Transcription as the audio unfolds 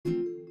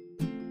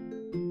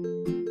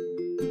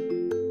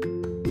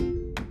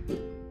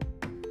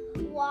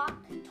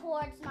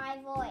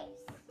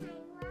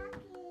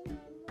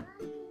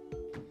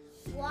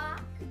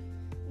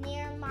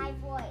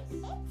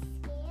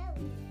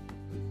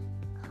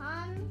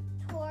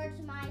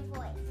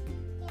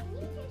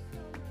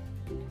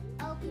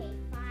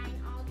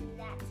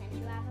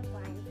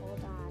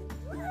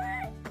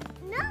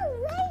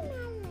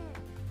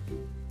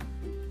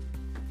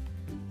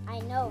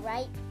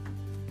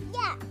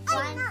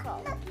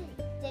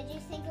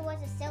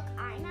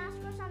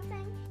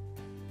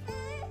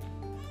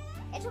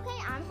It's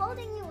okay, I'm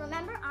holding you.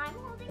 Remember, I'm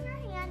holding your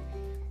hand,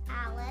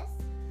 Alice.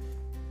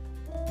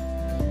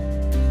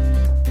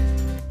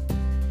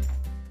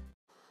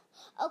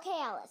 Okay,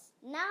 Alice,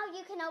 now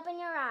you can open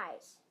your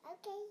eyes.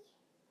 Okay.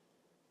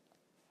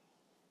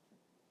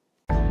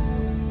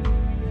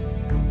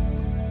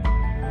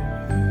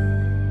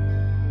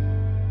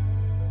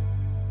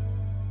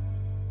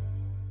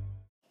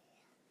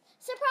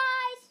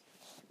 Surprise!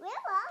 Where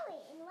are we?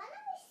 And what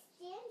are we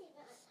standing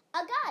on?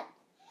 A gun.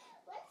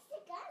 What is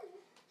the gun?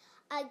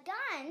 A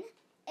gun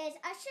is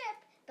a ship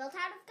built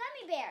out of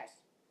gummy bears.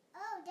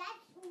 Oh,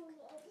 that's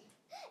weird.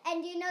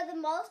 And you know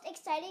the most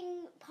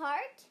exciting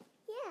part?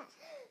 Yeah.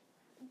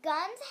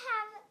 Guns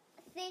have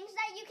things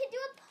that you can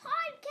do a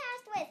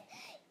podcast with.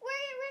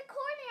 We're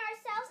recording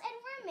ourselves and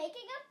we're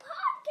making a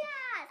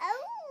podcast.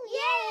 Oh,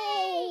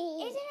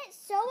 Yay! Isn't it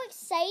so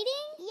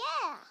exciting?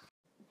 Yeah.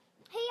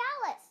 Hey,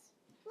 Alice,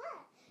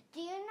 What?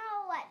 do you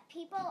know what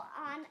people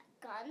on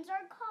guns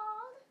are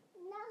called?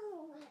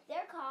 No.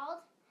 They're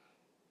called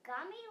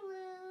gummy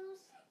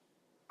loos.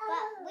 Oh.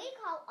 But we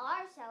call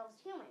ourselves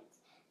humans.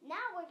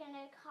 Now we're going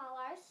to call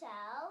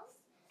ourselves...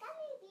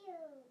 Gummy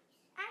bears.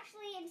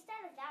 Actually,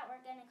 instead of that, we're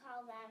going to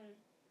call them...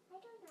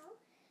 I don't know.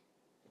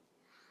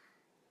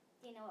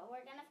 Do you know what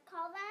we're going to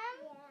call them?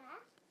 Yeah.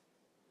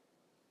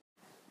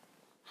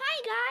 Hi,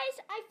 guys.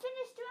 I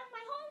finished doing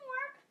my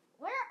homework.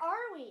 Where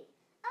are we?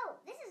 Oh,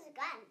 this is a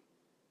gun.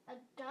 A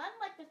gun?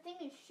 Like the thing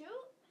you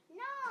shoot?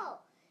 No.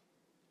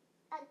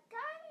 A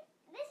gun?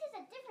 This is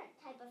a different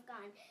type of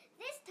gun.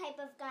 This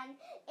type of gun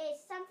is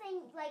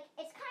something like...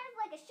 It's kind of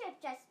like a ship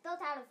just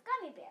built out of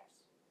gummy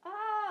bears.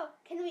 Oh,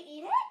 can we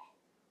eat it?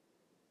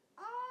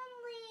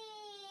 Only.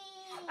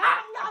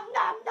 Nom nom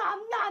nom nom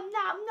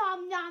nom nom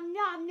nom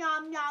nom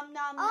nom nom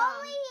nom.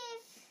 Only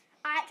if.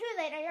 Too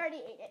late. I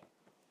already ate it.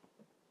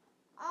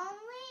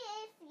 Only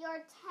if you're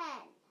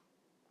 10.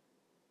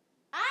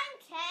 I'm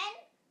 10.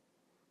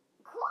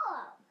 Cool.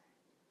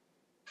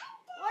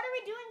 What are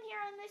we doing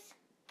here on this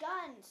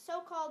gun?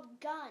 So-called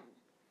gun.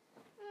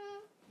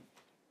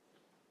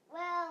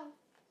 Well,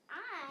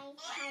 I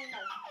kind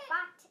of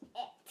bought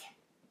it.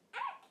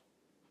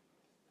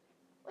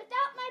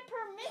 Without my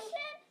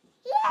permission?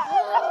 Yeah.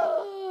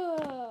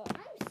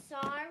 I'm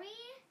sorry.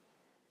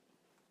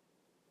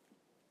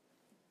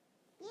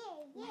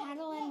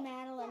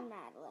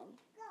 Madeline.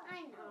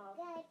 I know.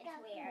 It's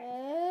weird.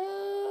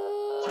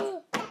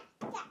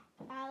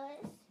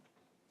 Alice,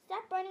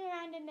 stop running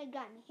around in the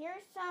gun.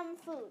 Here's some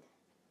food.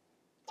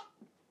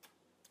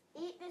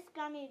 Eat this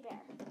gummy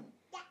bear. So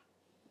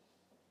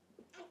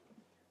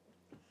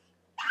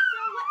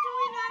what do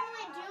we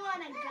normally do on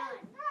a gun?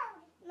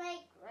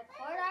 Like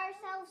record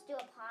ourselves, do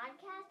a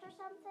podcast or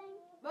something?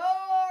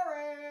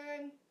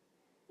 Boring.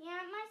 Yeah,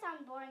 it might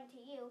sound boring to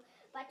you,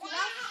 but to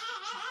us,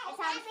 it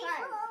sounds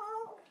fun.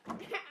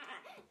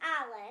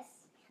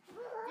 Alice,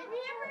 did we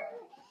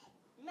ever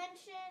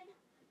mention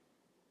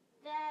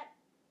that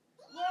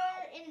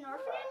we're in an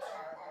orphanage?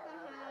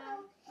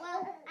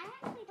 Well, I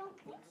actually don't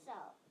think so.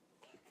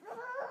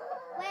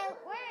 Well,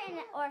 we're in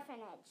an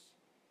orphanage.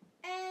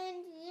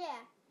 And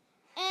yeah.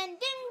 And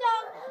ding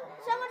dong,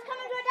 someone's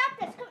coming to adopt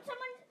us.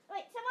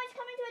 Someone's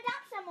coming to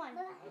adopt someone.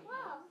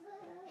 Whoa.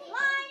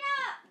 Line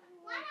up.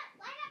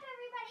 Line up,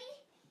 everybody.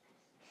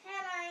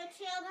 Hello,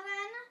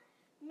 children.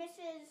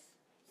 Mrs.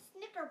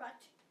 Snickerbutt,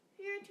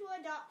 here to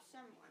adopt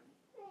someone.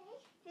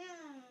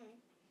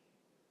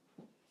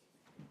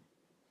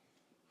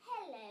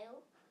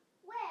 Hello.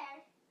 Where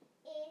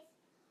is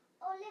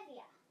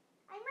Olivia?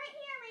 I'm right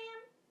here,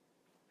 ma'am.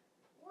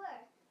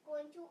 We're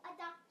going to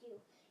adopt you.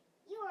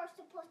 You are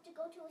supposed to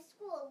go to a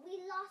school.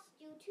 We lost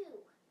you too.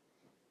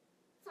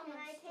 Can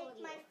I take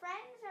my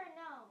friends or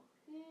no?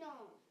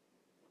 No.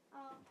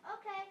 Oh,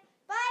 okay.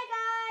 Bye,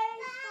 guys.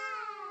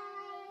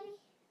 Bye.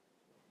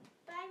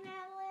 Bye,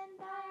 Madeline.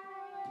 Bye,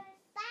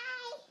 Alice.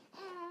 Bye.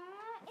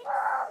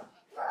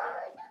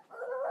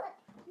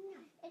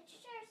 It's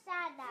sure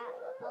sad that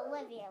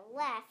Olivia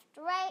left,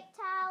 right,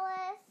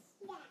 Alice?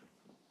 Yeah.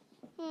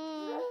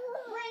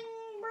 Bring.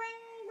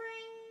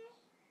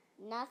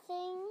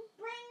 Nothing.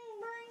 Bring.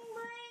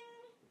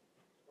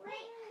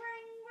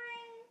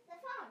 The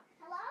phone.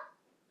 Hello?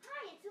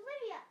 Hi, it's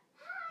Olivia.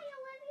 Hi,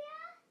 Olivia.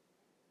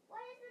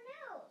 What is the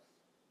news?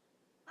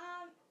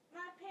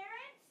 My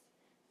parents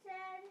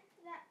said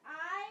that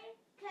I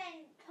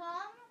can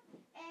come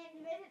and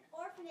visit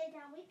orphanage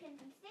on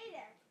weekends and stay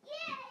there.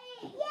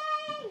 Yay!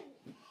 Yay!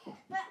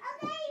 But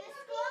Okay, the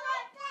school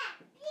back.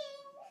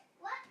 Ding.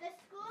 What? The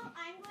school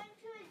I'm going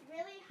to is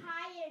really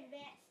high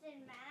advanced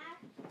in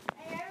math,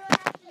 and everyone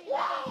has to be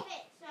really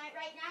fit. So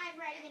right now I'm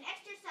riding an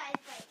exercise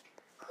bike.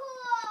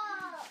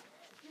 Cool.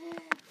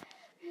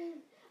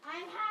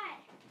 I'm high.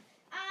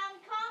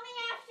 Call me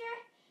after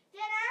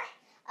dinner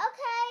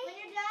Okay. when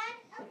you're done,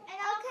 and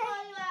I'll call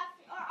you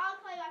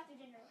after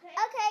dinner. Okay?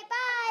 Okay,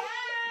 bye.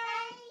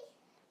 Bye.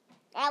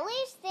 At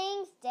least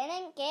things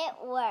didn't get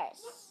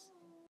worse.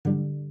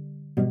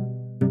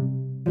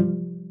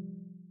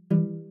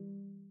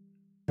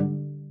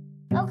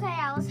 Okay,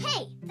 Alice.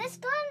 Hey, this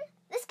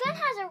gun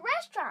has a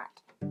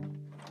restaurant.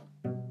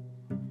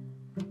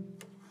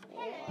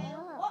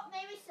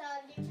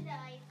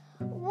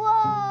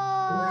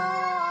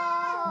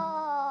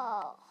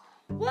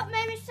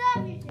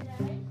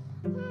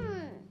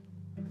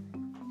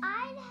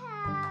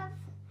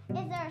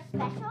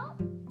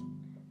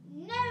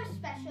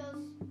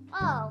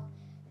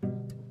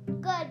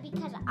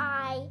 because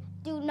I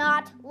do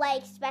not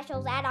like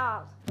specials at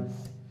all.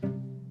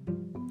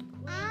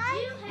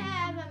 I do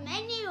have a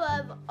menu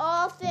of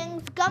all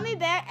things gummy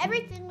bear.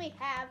 Everything we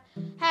have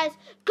has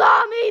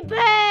gummy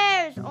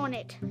bears on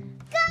it.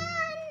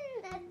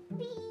 Gummy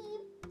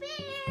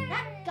bears.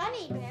 Not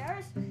gummy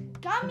bears,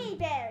 gummy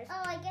bears.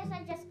 Oh, I guess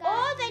I just got.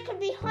 Or they could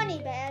be honey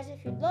bears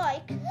if you'd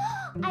like.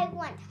 I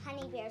want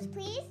honey bears,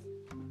 please.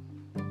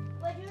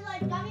 Would you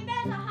like gummy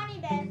bears or honey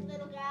bears,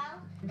 little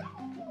gal?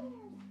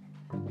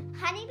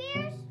 Honey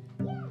bears?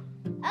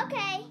 Yeah.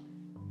 Okay.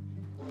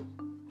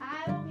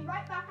 I will be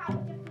right back out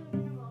with your food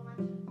in a moment.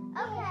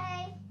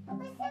 Okay.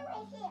 What's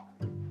right here?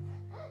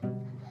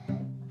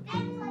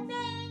 Ding,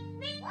 ding,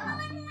 ding,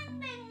 ding,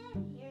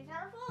 ding. Here's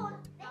our food.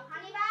 The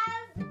honey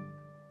bears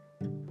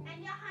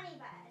and your honey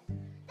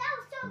bears. That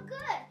was so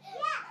good.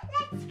 Yeah,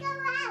 let's go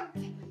out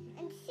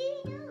and see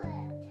the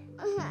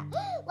world.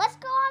 Let's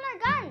go on our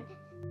gun.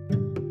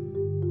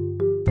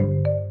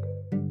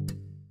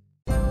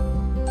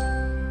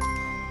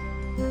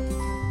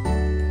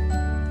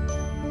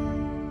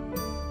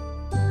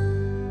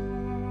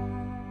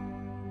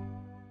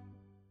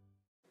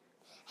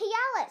 Hey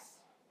Alice,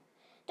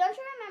 don't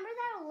you remember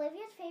that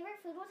Olivia's favorite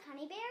food was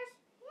honey bears?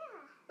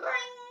 Yeah.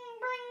 Bring,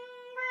 bring,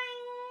 bring.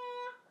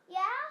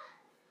 Yeah?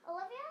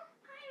 Olivia?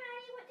 Hi,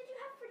 Maddie. What did you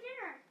have for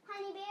dinner?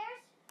 Honey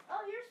bears?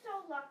 Oh, you're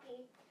so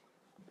lucky.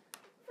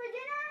 For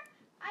dinner,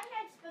 I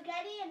had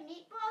spaghetti and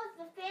meatballs,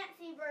 the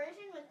fancy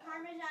version with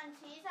Parmesan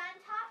cheese on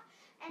top,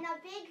 and a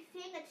big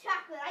thing of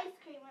chocolate ice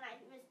cream when I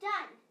was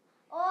done.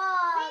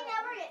 Oh, We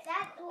never get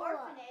that cool.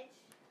 orphanage.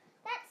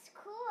 That's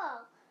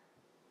cool.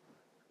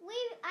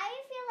 I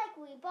feel like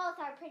we both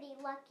are pretty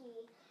lucky.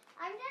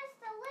 I'm just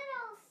a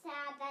little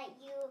sad that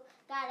you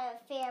got a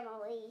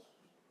family.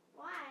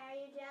 Why? Are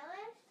you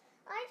jealous?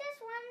 I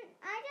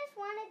just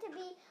wanted to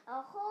be a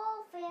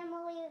whole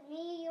family,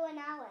 me, you, and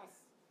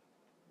Alice.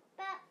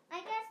 But I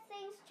guess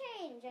things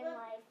change in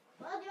life.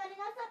 Well, do you want to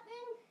know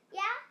something?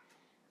 Yeah?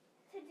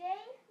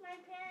 Today, my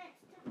parents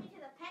took me to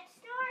the pet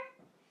store,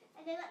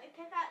 and they let me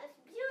pick out this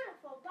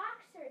beautiful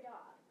boxer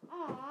dog.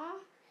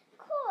 Aw,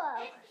 cool.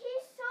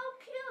 He's so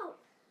cute.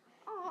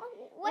 Aw,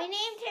 We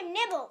named him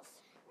Nibbles.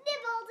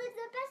 Nibbles is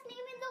the best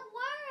name in the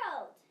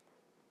world.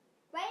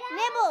 Right, Alice?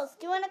 Nibbles,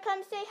 do you want to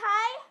come say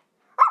hi?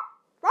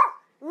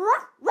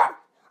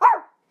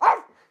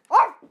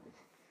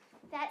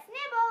 That's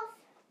Nibbles.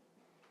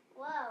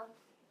 Whoa.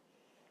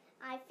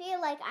 I feel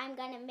like I'm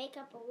going to make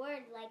up a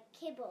word like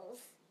kibbles.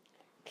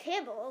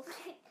 Kibbles?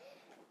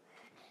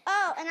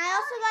 Oh, and I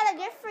also got a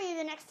gift for you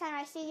the next time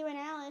I see you and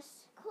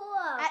Alice.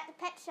 Cool. At the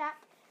pet shop.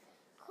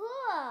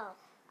 Cool.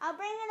 I'll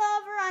bring it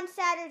over on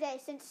Saturday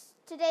since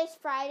today's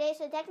Friday,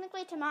 so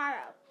technically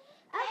tomorrow.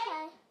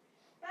 Okay.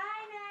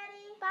 Bye,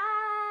 Maddie.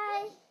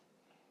 Bye.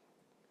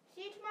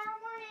 See you tomorrow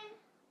morning.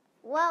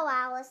 Whoa,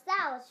 Alice,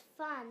 that was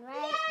fun,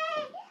 right?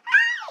 Yay!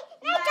 Hi!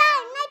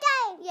 Nighttime!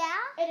 Nighttime!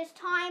 Yeah? It is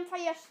time for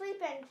your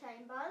sleep-in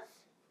time, Buzz.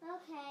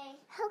 Okay.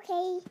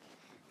 Okay.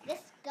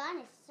 This gun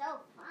is so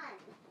fun.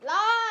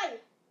 Lie!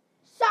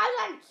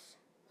 Silence!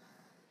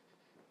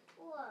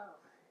 Whoa.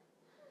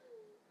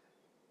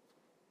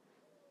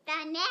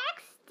 The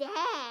next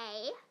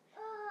day.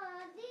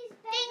 These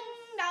Ding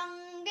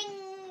dong,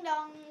 ding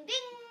dong,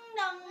 ding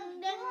dong,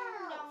 ding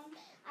dong.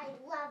 I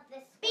love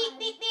this gun. Beep,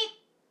 beep, beep.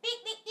 Beep,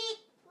 beep, beep.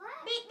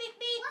 What? Beep, beep,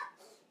 beep. What?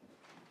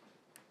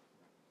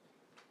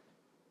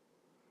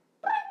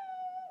 Bring,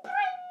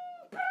 bring,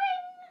 bring.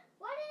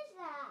 What is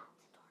that?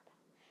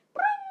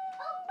 Bring,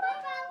 Oh,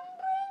 doorbell.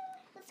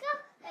 Let's go.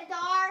 the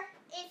door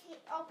is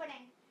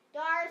opening.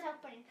 Door is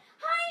opening.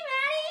 Hi,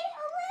 Maddie.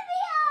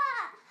 Olivia!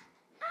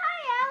 Hi,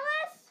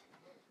 Alice.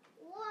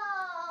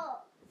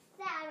 Whoa.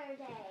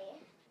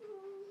 Saturday.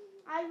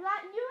 I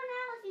got you and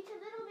Alice each a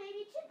little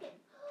baby chicken.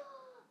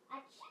 A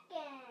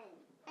chicken.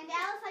 And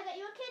Alice, I got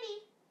you a kitty.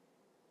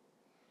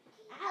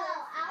 Oh,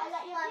 I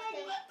got you a loves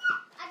kitty. it.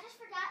 I just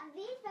forgot.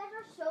 These beds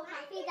are so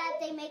comfy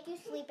that they make you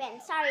sleep in.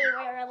 Sorry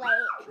we were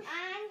late.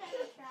 I'm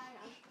gonna try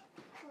them.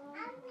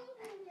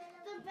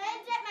 The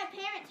beds at my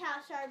parents'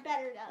 house are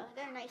better though.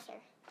 They're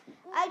nicer.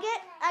 I get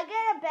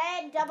a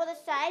bed double the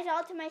size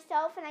all to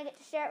myself, and I get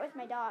to share it with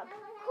my dog.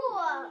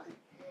 Cool.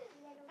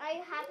 Are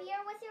you happier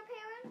with your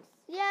parents?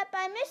 Yep,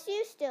 I miss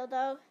you still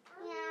though.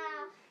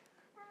 Yeah.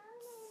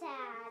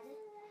 Sad.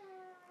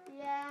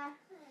 Yeah.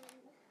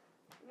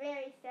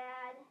 Very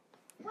sad.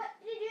 What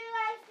did you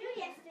guys do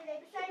yesterday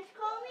besides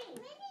call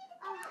me?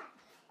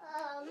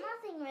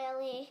 Nothing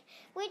really.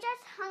 We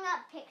just hung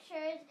up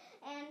pictures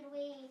and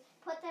we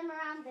put them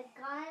around the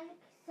gun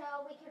so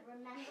we could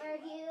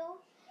remember you.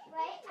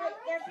 Right?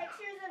 They're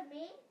pictures of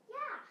me?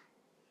 Yeah.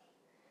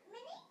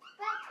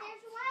 But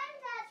there's one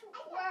that's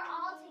we're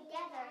all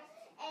together.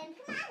 And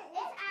it's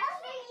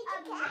actually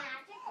a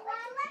magic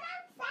one.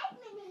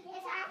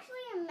 It's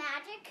actually a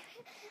magic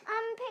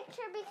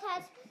picture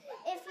because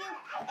if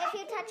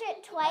you touch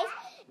it twice,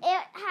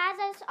 it has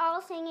us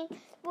all singing,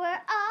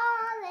 "We're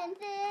all in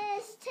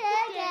this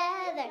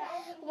together.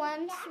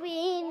 Once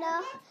we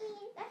know."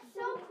 That's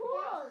so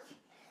cool.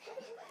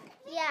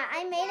 Yeah,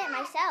 I made it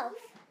myself.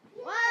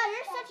 Wow,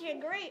 you're such a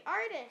great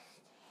artist.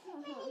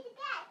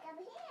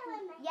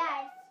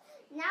 Yeah,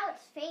 now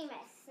it's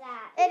famous.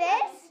 It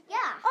is?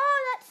 Yeah. Oh,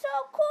 that's so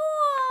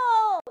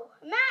cool.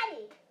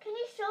 Maddie, can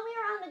you show me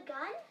around the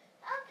gun?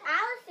 Okay.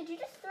 Alice, did you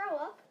just throw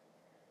up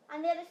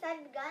on the other side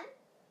of the gun?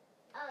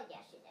 Oh,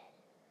 yeah, she did.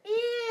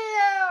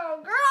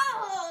 Ew,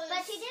 gross.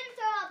 But she didn't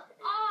throw up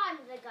on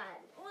the gun.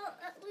 Well,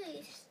 at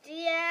least.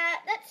 Yeah,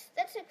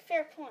 that's a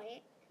fair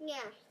point.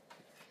 Yeah.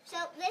 So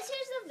this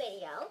is the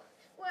video.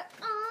 We're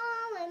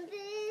all in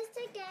this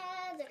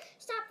together.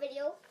 Stop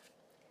video.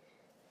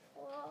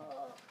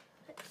 Whoa,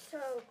 that's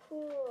so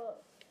cool.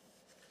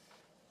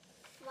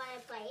 Want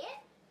to play it?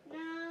 No,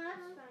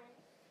 that's fine.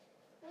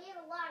 We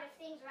have a lot of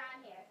things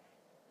around here.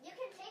 You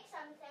can take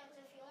some things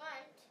if you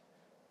want.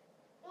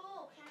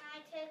 Oh, can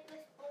I take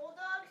this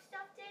bulldog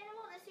stuffed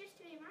animal? This used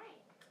to be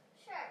mine.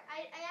 Sure.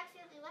 I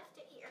accidentally left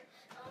it here.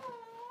 Oh,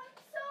 I'm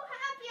so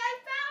happy I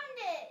found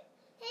it.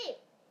 Hey,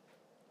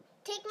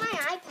 take my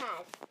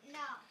iPad.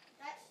 No,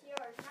 that's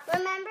yours.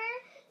 Remember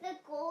the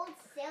gold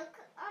silk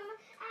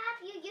app?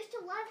 You used to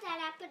love that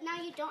app, but now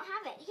you don't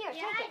have it. Here,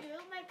 Yeah, I take it. do.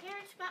 My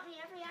parents got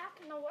me every app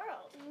in the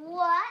world.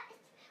 What?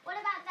 What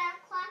about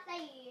that clock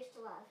that you used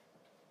to love?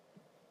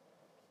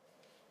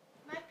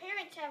 My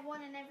parents have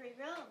one in every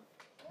room.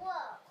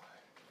 Whoa.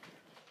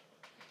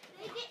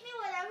 They get me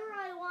whatever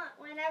I want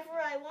whenever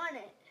I want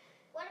it.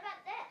 What about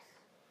this?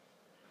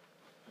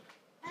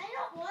 I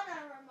don't want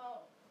a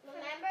remote.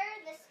 Remember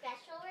the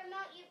special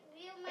remote you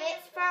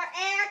It's for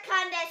air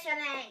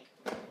conditioning.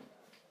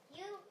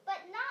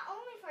 But not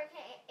only for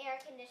air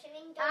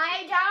conditioning.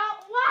 I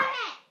don't want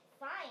it.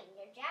 Fine,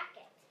 your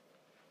jacket.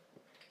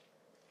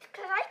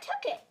 Because I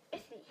took it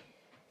with me.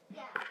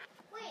 Yeah.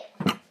 Wait,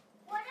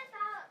 what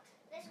about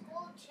this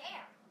gold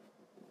chair?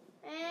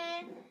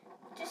 And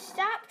just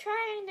stop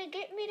trying to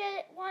get me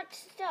to want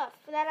stuff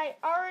that I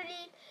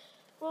already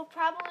will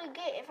probably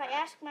get if I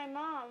ask my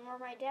mom or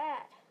my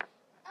dad.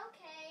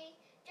 Okay,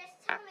 just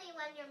tell me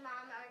when your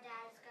mom or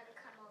dad is going to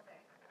come over.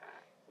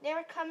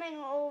 They're coming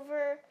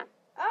over.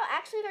 Oh,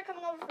 actually, they're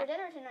coming over for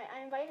dinner tonight.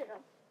 I invited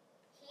them.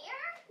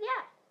 Here?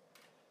 Yeah.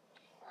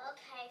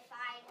 Okay,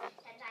 fine.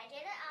 Since I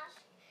didn't ask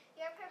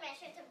your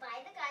permission to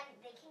buy the gun,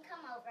 they can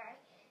come over.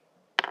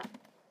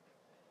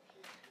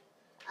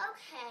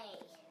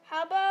 Okay.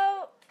 How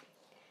about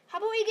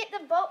we get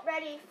the boat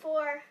ready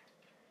for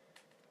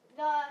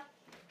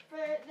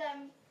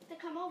them to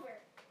come over?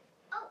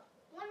 Oh,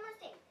 one more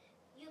thing.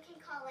 You can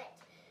call it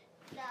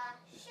the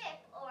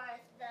ship or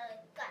the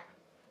gun.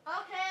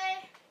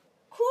 Okay.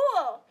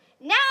 Cool.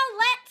 Now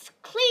let's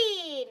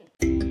clean.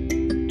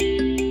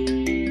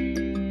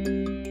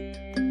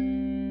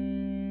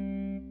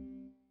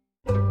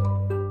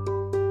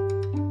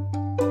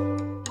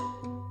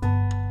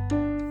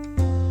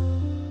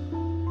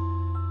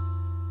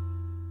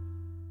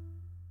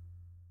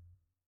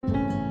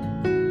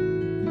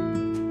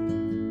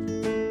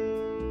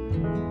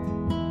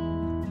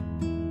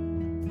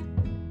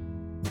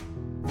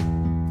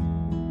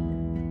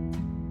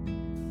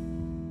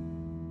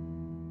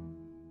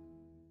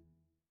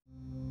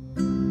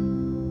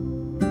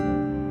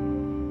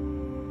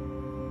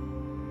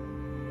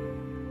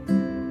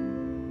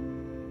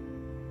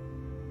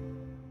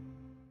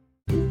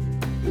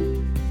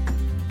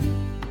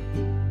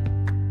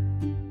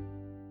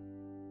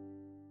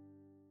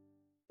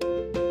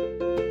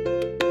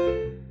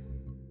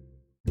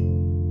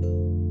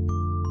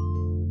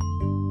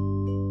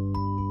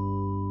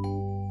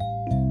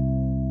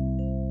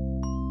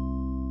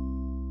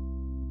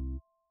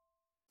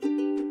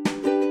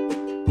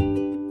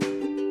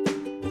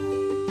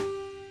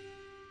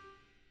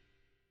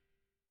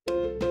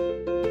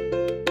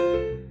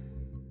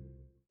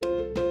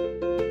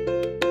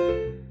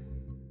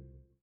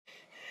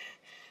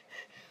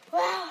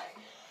 Wow,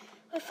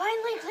 we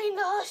finally cleaned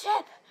the whole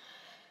ship.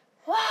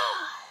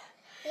 Wow.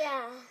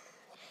 Yeah.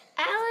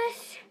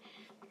 Alice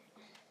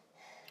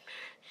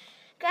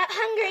got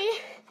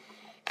hungry,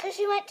 so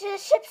she went to the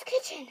ship's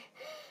kitchen.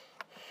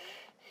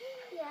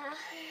 Yeah.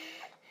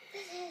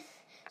 This is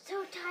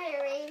so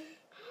tiring.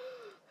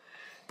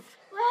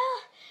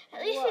 Well,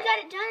 at least we got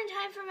it done in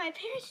time for my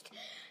parents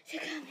to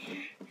come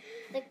here.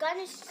 The gun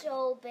is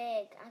so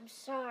big. I'm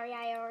sorry,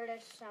 I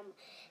ordered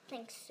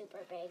something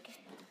super big.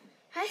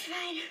 That's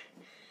fine.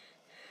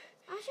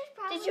 I should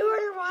probably... Did you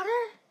order water?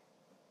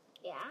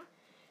 Yeah.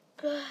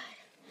 Good.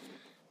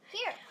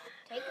 Here,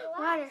 take a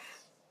Water.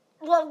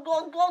 Glug,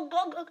 glug, glug,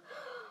 glug, glug.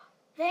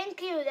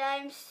 Thank you.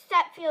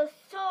 That feels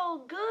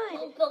so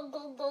good. Glug, glug,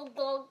 glug, glug,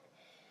 glug.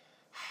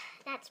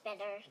 That's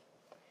better.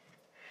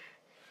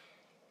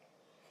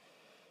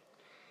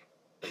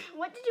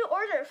 What did you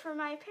order for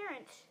my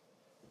parents?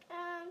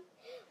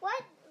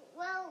 What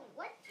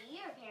do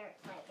your parents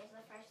like is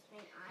the first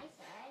thing I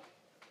said.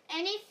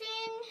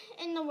 Anything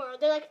in the world.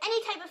 They're like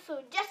any type of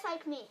food, just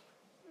like me.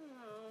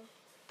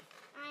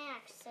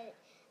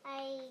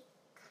 I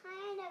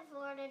kind of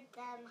ordered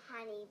them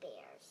honey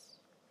bears.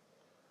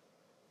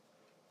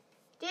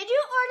 Did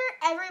you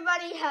order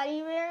everybody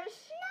honey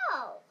bears?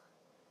 No.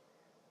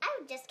 I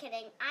just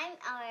kidding. I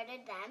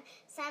ordered them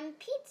some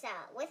pizza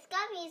with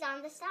gummies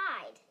on the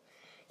side.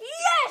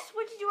 Yes!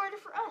 What did you order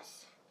for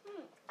us?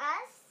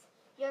 Us?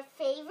 Your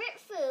favorite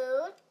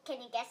food.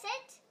 Can you guess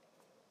it?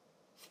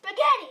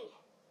 Spaghetti.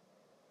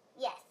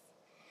 Yes.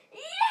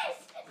 Yes!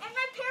 And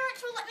my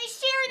parents will let me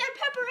share their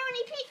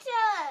pepperoni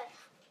pizza.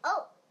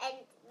 Oh, and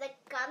the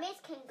gummies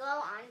can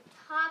go on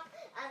top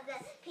of the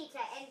pizza.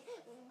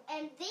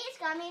 And these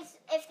gummies,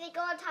 if they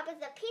go on top of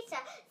the pizza,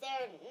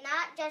 they're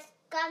not just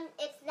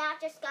it's not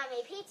just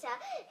gummy pizza.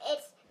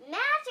 It's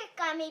magic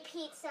gummy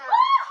pizza.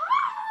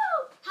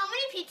 Woohoo! How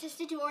many pizzas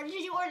did you order?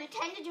 Did you order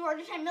 10? Did you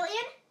order 10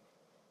 million?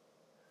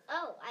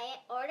 Oh,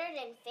 I ordered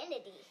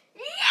infinity.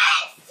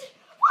 Yes!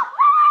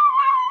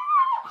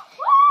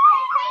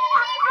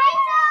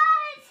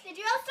 Did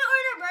you also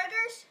order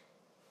burgers?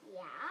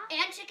 Yeah.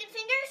 And chicken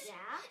fingers?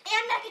 Yeah.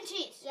 And mac and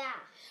cheese?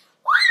 Yeah.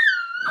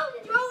 Wow!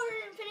 Did you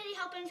order infinity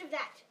helpings of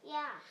that?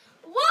 Yeah.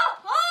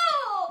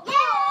 Whoa!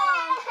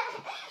 Yeah!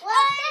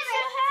 I'm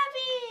so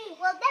happy!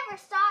 We'll never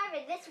starve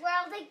in this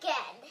world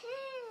again.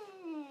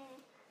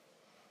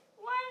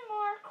 One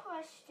more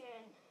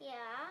question.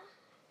 Yeah.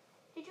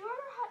 Did you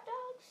order hot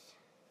dogs?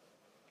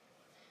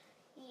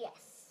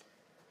 Yes.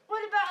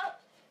 What about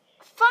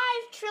 5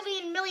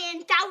 trillion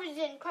million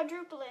thousand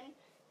quadrupling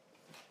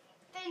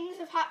things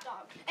of hot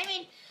dog? I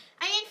mean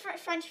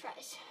French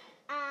fries.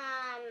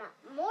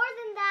 More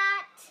than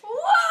that.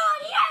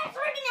 Whoa! Yes!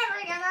 We're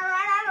never gonna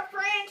run out of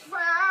French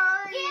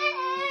fries!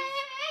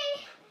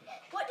 Yay!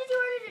 What did you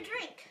order to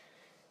drink?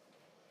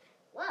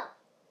 Well,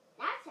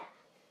 that's a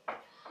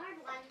hard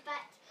one,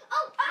 but...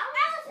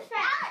 Alice is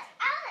back!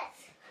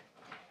 Alice!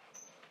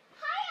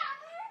 Hi,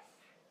 Alice!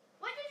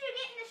 What did you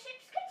get in the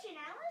ship's kitchen,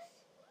 Alice?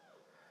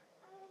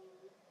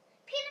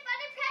 Peanut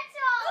butter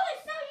pretzel! Oh,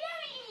 it's so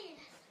yummy!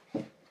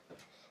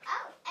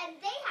 Oh, and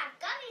they have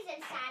gummies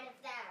inside of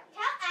them.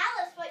 Tell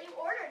Alice what you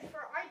ordered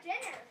for our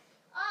dinner.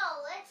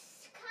 Oh,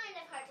 it's kind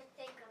of hard to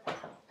think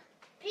about.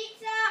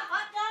 Pizza,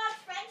 hot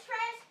dogs, French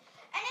fries,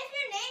 and if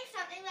you name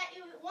something that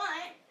you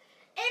want,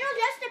 it'll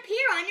just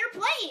appear on your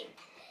plate.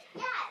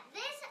 Yeah,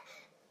 this...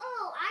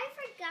 Oh, I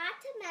forgot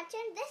to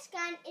mention this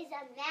gun is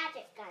a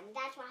magic gun.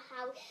 That's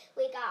how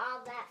we got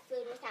all that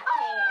food without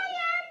paying. I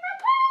am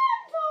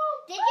Rapunzel!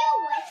 Did you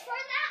wish for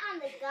that on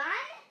the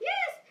gun?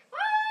 Yes,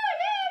 I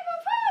am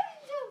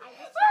Rapunzel! I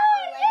just thought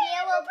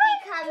Olivia will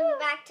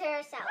become back to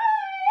herself.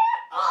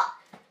 Oh,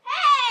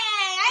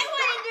 hey, I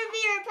wanted to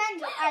be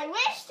Rapunzel. I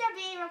wish to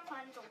be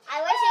Rapunzel. I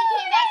wish she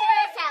came back to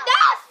herself.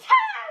 No,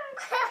 stop!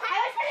 I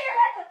wish to be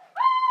Rapunzel.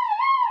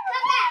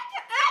 Come back.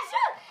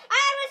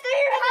 I wish to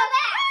be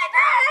Rapunzel. Come back.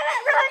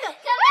 Rapunzel.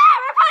 Come back.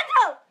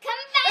 Rapunzel.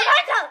 Come back.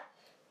 Rapunzel.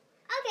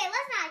 Okay,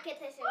 let's not get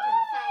this into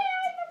a fight.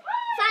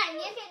 Fine,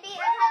 you can be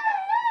Rapunzel.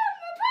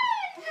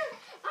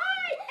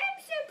 I am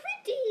so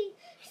pretty.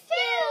 So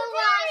You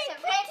are so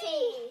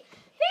pretty.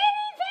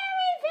 Very,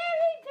 very,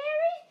 very,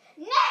 very.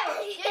 No,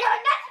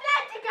 you're not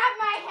allowed to grab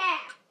my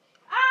hair.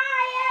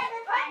 I am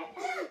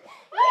Rapunzel.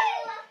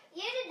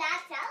 You did not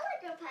sound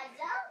like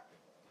Rapunzel.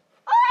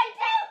 I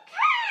don't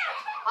care.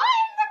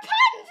 I'm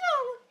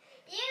Rapunzel.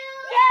 You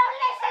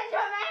listen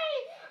to me.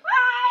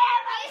 I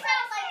am You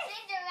sound like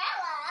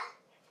Cinderella.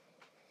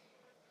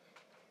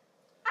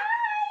 I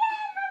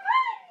am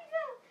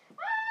Rapunzel.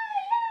 I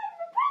am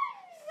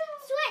Rapunzel.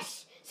 Swish,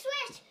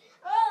 swish.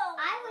 Oh.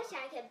 I wish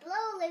I could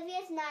blow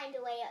Olivia's mind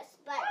away,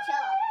 but I she'll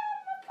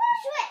am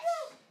Rapunzel. Swish.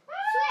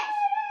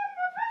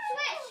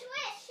 Swish,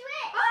 swish,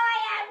 swish. I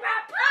am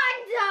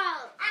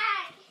Rapunzel.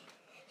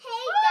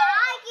 Hey,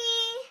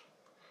 doggy.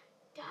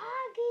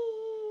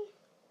 Doggy.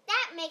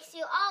 That makes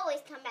you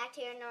always come back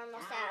to your normal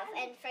self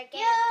and forget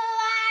You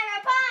are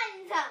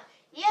Rapunzel.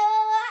 You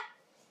are.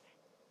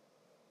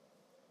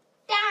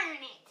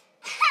 Darn it.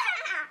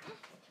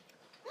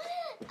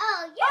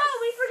 Oh, yes. Oh,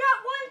 we forgot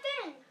one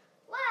thing.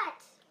 What?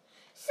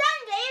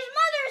 Sunday is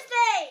Mother's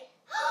Day.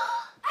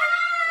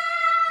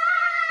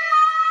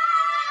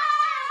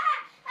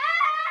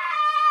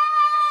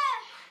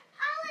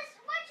 Alice,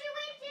 what should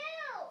we do?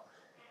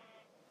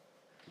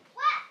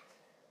 What?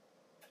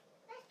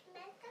 Let's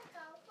make a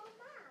call for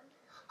Mom.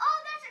 Oh,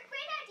 that's a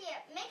great idea.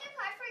 Make a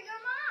card for your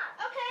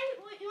mom. Okay,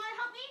 you want to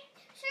help me?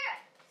 Sure.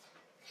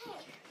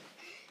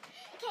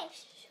 Okay.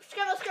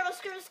 Scribble, scribble,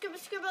 scribble, scribble,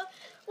 scribble.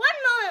 One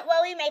moment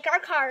while we make our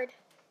card.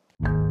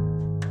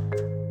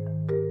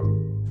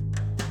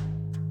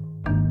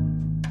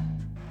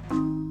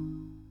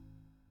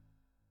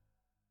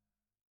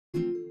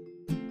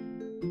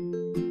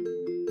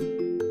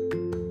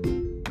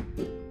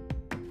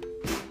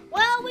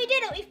 Well, we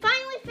did it. We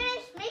finally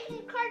finished making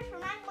a card for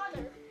my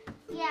mother.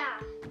 Yeah.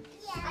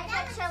 I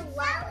bet she'll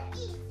love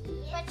it.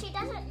 But she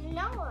doesn't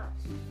know us.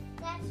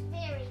 That's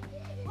very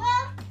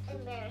Well,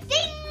 embarrassing.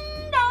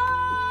 ding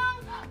dong!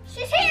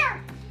 She's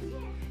here!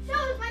 So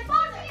is my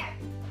father!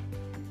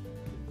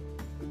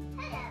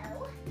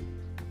 Hello.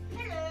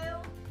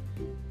 Hello.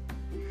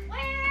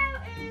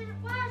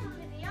 Where's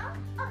Olivia?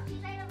 Oh,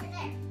 she's right over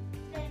there.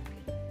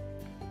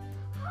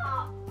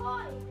 Hi,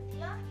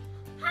 Olivia.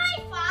 Hi,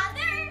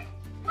 Father.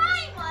 Hi,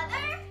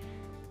 Mother.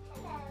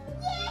 Hello.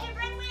 Did you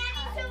bring me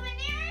any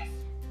souvenirs?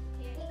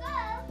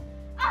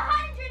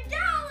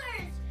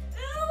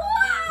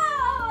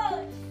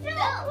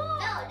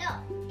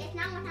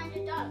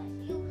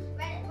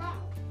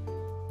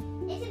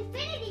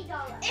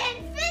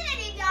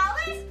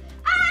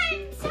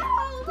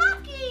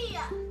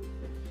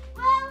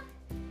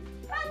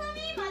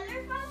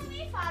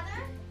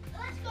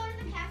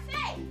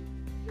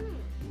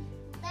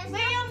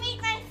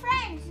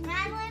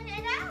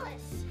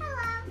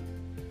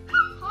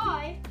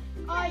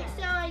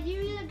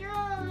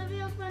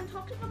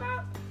 talking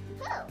about?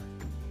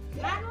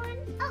 Who? Madeline?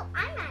 Oh,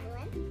 I'm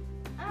Madeline.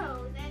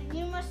 Oh, then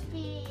you must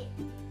be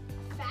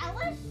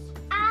Phallus?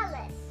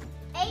 Alice.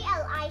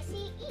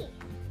 A-L-I-C-E.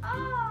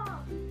 Oh.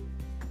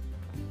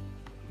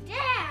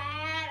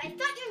 Dad, I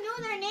thought you knew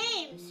their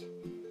names.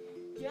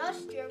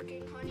 Just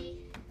joking, honey.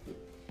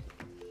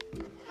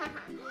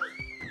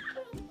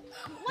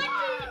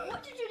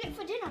 What did you get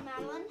for dinner,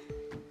 Madeline?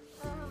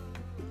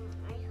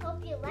 I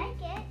hope you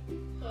like it. Here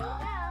you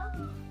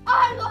go.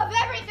 I love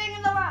everything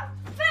in the world.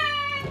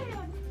 Food!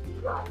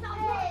 It's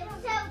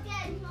so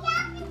good.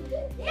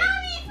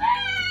 Yummy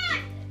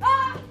food!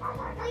 Oh.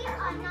 We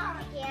are not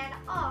picky at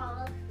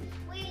all.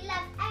 We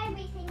love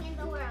everything in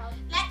the world.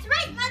 That's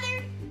right,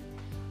 Mother.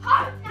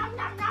 Oh, nom,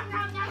 nom, nom,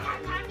 nom, nom,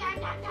 nom, nom, nom, nom,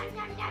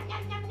 nom, nom, nom,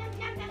 nom, nom,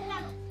 nom, nom,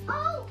 nom.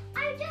 Oh,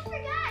 I just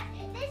forgot.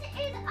 This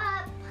is a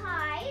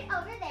pie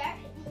over there.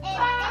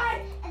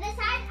 Pie. And the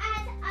side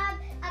has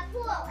a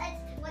pool.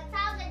 It's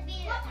 1,000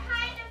 meters. What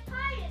kind of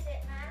pie is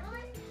it,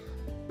 Madeline?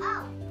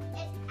 Oh,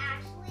 it's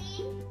actually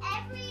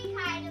every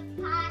kind of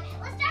pie.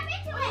 Let's jump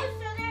into Oh, it.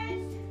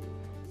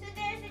 so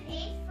there's an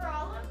 8 for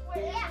all of,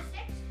 where there's a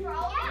 6 for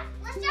all of. Yeah,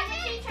 let's jump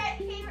in. Each have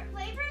favorite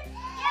flavors?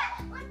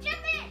 Yeah, let's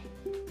jump in.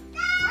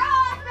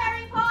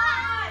 Raspberry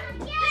pie!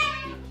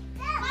 Yay!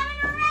 Lemon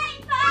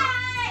meringue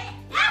pie!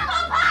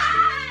 Apple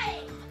pie!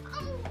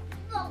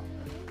 Oh.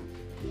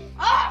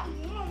 Oh!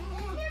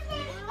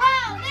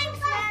 Wow, thanks,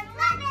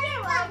 Madeline.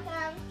 You're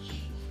welcome.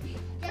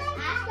 Just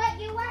ask what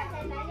you want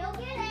and then you'll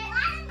get it.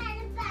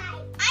 Watermelon pie.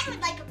 I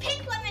would like a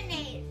pink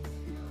lemonade.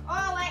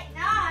 Oh, wait,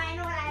 now I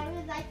know what I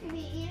would like to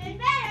be even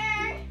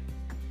better.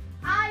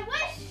 I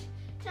wish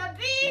to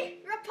be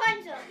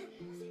Rapunzel.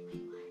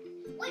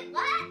 Wait,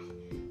 what?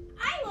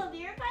 I will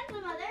be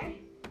Rapunzel, Mother.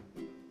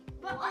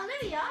 But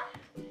Olivia,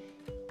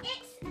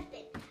 it's a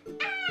thing.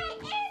 I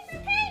am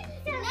Rapunzel.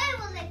 No,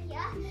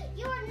 Olivia.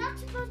 You are not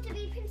supposed to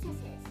be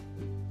princesses.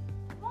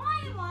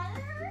 Why,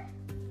 Mother?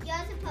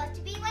 You're supposed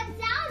to be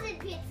 1,000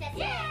 princesses.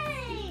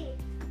 Yay!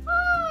 I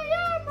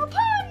am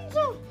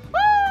Rapunzel! I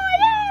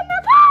am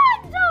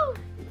Rapunzel!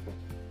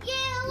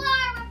 You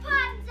are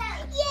Rapunzel.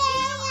 Yay,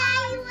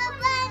 I'm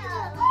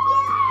Rapunzel.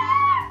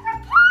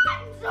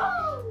 Rapunzel!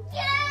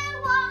 You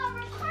are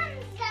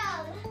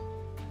Rapunzel.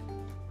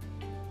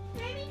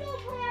 Maybe go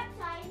play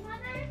outside,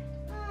 Mother?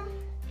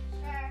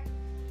 Sure.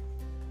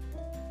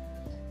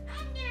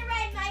 I'm gonna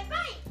ride my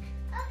bike.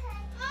 Okay.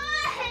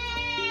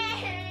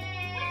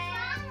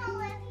 What's wrong,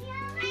 Olivia?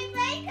 My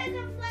bike has a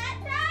flat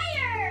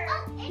tire. Oh,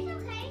 it's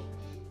okay.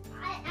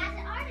 As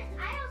an artist,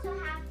 I also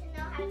have to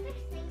know how to fix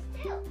things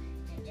too.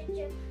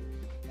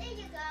 There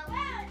you go.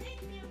 Wow, thank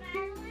you,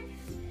 Madeline.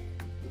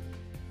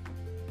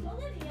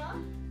 Olivia,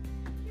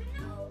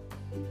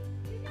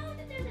 you know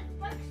that there's a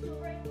bike store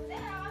right over there.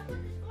 I was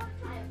just going to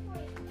try it for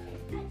you.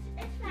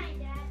 It's fine,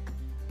 Dad.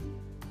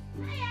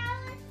 Hi,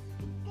 Alice.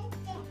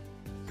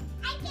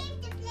 I came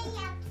to play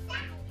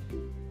outside.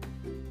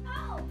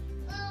 Oh,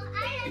 Well, I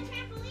had a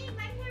trampoline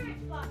my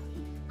parents bought me.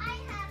 I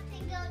have to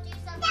go do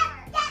some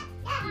work.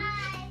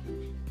 Bye.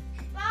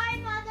 Bye,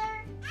 Mother.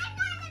 I'm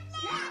gonna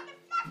play on the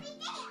fluffy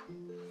tail.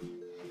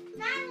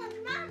 Madeline,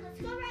 come on, let's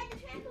go ride the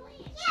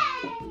trampoline.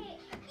 Yay!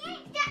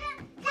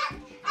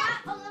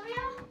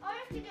 Olivia, I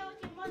have to go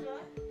with your mother.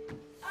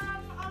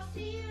 I'll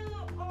see you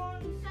on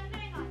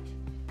Sunday night.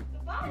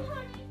 Goodbye,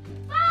 honey.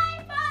 Bye,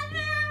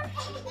 Mother.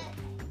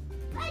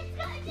 Let's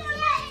go to the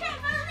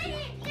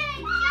trampoline.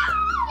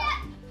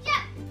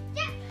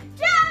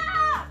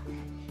 Jump!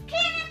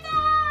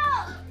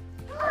 Cannonball!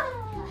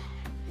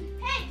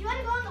 Hey, do you want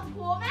to go in the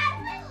pool,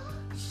 Madeline?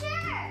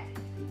 Sure.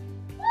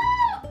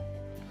 Woo!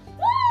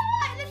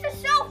 Woo! This is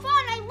so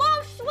fun. I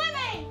love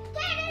swimming.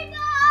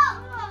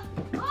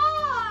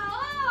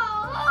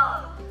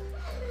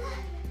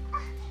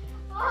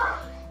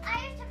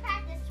 I used to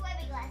practice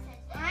swimming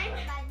lessons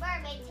with my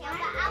mermaid tail,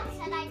 but Alice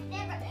said I'd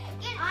never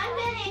get it. I'm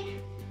getting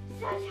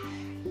so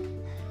tired.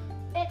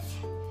 It's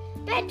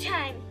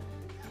bedtime.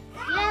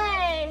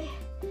 Yay!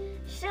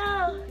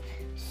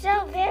 So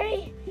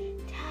very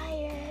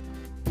tired.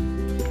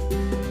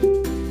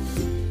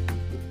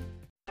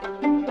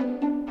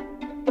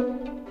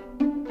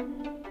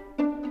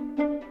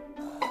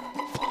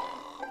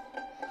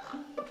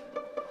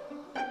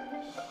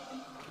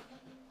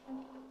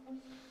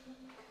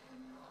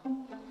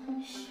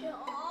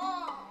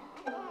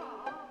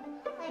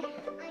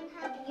 I'm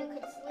happy you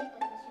could sleep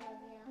with us,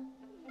 Olivia.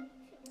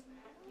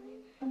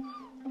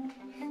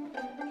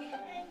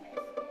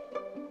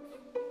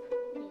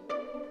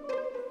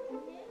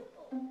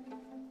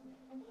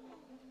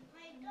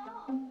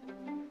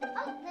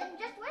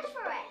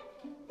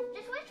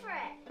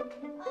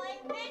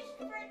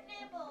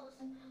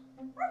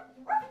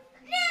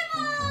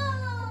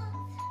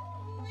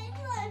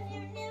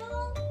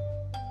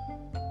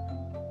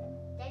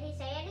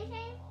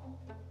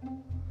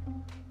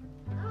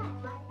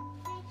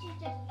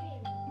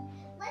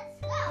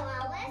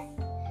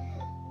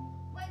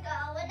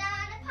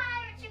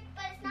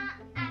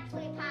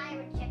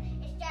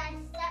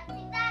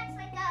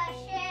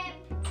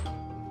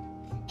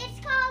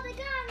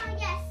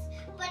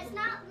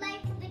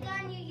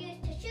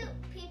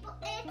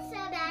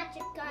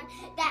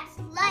 that's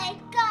like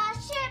a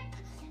ship.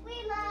 We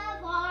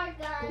love our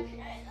gun.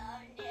 I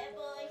love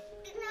Nibble.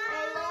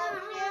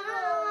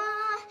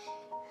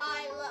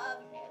 I love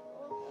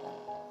Nibble.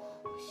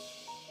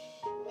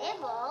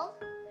 Nibble?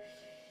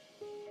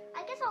 I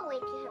guess I'll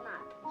wake him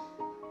up.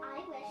 I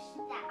wish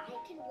that I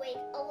could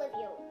wake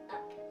Olivia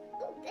up.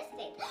 Ooh, this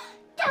thing.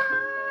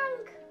 Dong!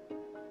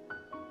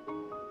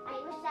 I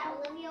wish that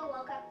Olivia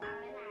woke up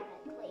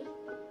automatically.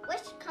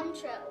 Wish come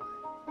true.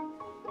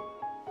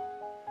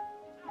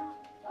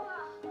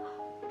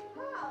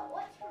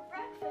 What's for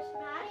breakfast,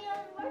 Maddie?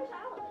 Where's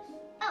Alice?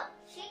 Oh,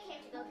 she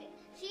came to go get.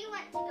 She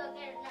went to go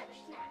get another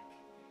snack.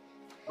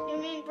 You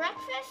mean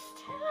breakfast?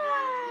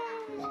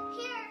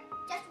 Here,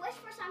 just wish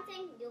for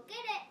something. You'll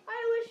get it. I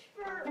wish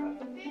for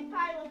a big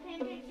pile of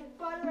pancakes with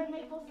butter and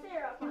maple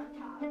syrup on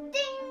top.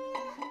 Ding!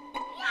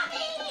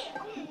 Yummy!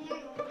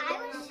 I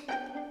wish.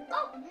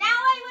 Oh, now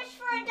I wish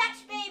for a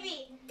Dutch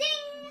baby.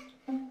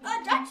 Ding!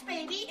 A Dutch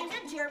baby is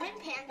a German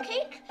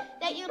pancake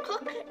that you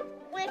cook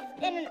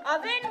in an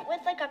oven with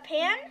like a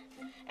pan,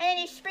 and then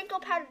you sprinkle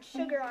powdered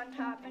sugar on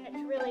top, and it's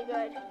really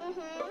good.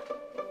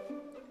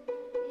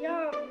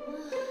 Yum.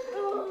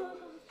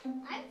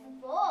 I'm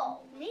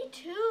full. Me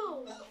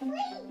too. Free.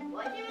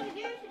 What are you going to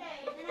do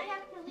today? And then I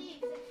have to leave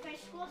since my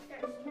school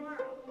starts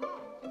tomorrow.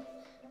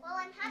 Well,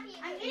 I'm happy.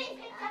 I'm getting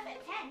picked up at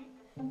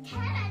 10.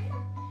 10.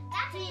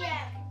 That's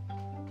PM.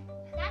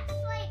 That's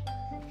like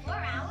 4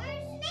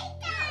 hours.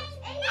 Nighttime.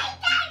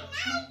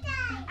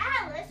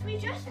 Alice, we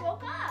just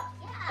woke up.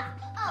 Yeah.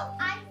 Oh,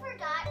 I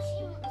forgot.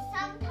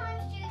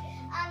 Sometimes she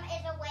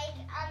is awake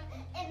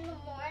in the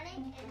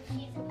morning, and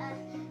she's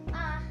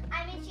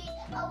she's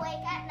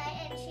awake at night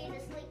and she's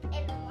asleep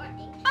in the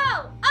morning.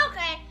 Oh,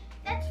 okay.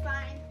 That's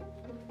fine.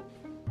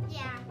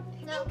 Yeah.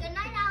 So good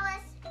night,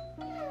 Alice.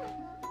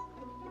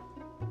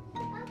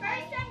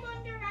 First, I'm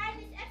going to ride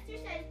this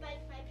exercise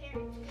bike my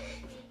parents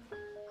gave me.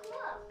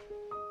 Cool.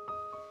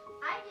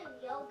 I do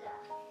yoga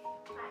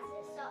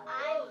classes, so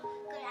I'm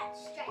good at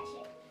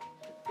stretching.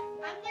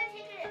 I'm gonna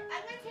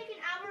take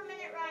an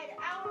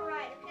hour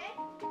ride, okay?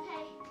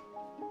 Okay.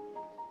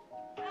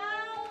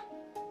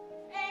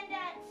 And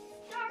that's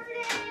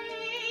starting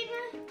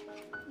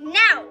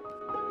now.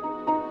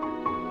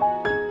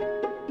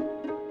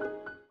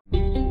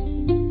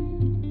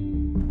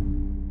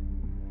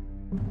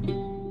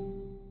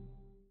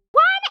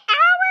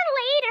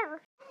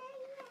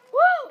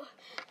 Woo!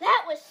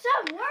 That was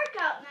some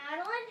workout,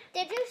 Madeline.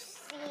 Did you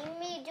see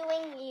me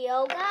doing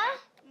yoga?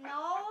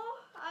 No,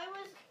 I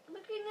was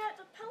looking at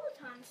the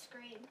Peloton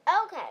screen.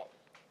 Okay.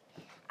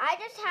 I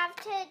just have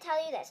to tell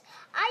you this.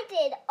 I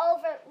did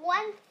over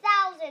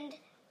 1,000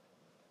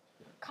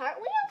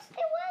 cartwheels, it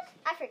was?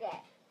 I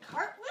forget.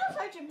 Cartwheels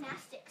are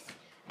gymnastics.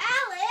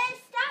 Alice,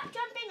 stop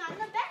jumping on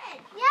the bed.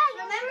 Yeah,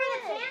 Remember the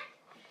chant?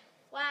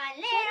 One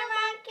little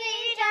monkey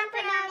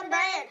jumping on the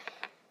bed.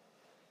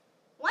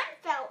 One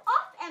fell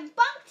off and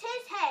bumped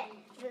his head.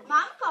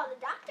 Mom called the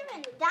doctor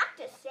and the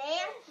doctor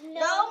said,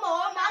 no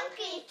more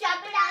monkeys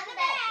jumping on the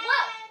bed.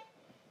 Whoa.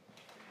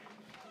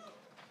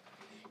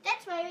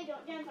 That's why we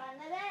don't jump on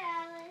the bed,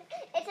 Alice.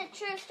 It's a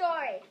true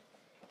story.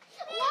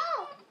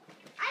 Whoa!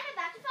 I'm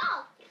about to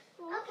fall.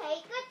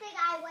 Okay, good thing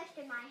I wished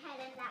in my head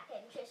and that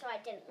came true so I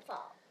didn't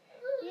fall.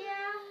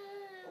 Yeah.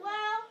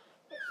 Well,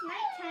 it's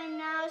nighttime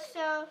now,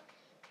 so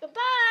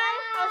goodbye.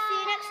 I'll see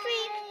you next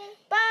week.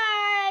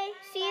 Bye.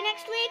 See you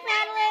next week,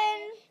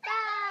 Madeline.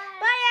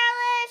 Bye. Bye,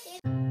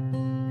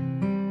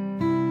 Alice.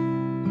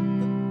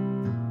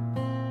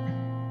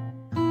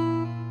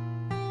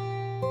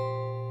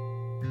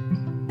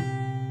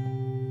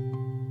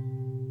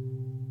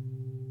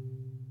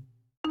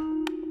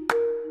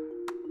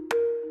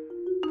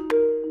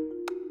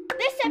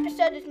 This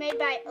episode is made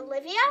by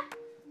Olivia,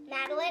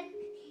 Madeline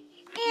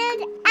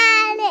and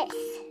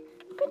Alice.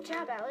 Good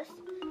job, Alice.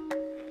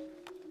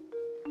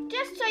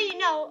 Just so you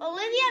know,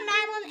 Olivia,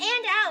 Madeline,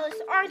 and Alice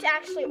aren't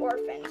actually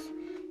orphans.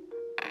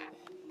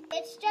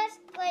 It's just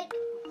like,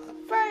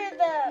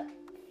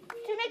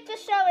 To make the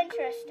show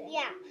interesting.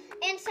 yeah.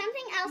 And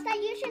something else that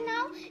you should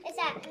know is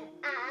that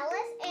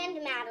Alice and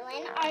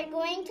Madeline are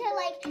going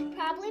to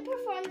probably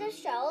perform the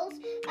shows,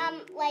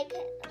 like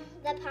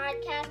the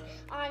podcast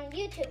on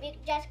YouTube. You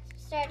can just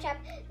search up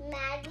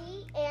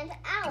Maggie and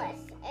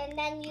Alice, and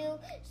then you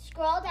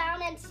scroll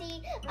down and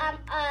see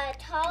a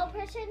tall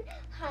person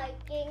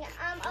hugging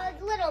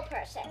a little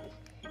person.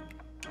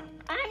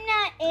 I'm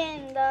not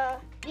in the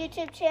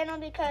YouTube channel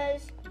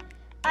because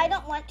I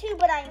don't want to,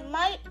 but I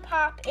might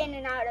pop in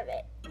and out of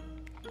it.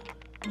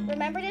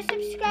 Remember to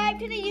subscribe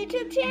to the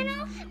YouTube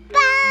channel.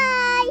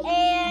 Bye!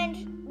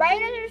 And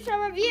write us a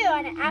review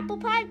on Apple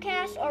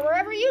Podcasts or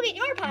wherever you get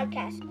your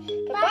podcasts.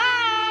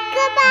 Goodbye!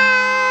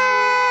 Goodbye!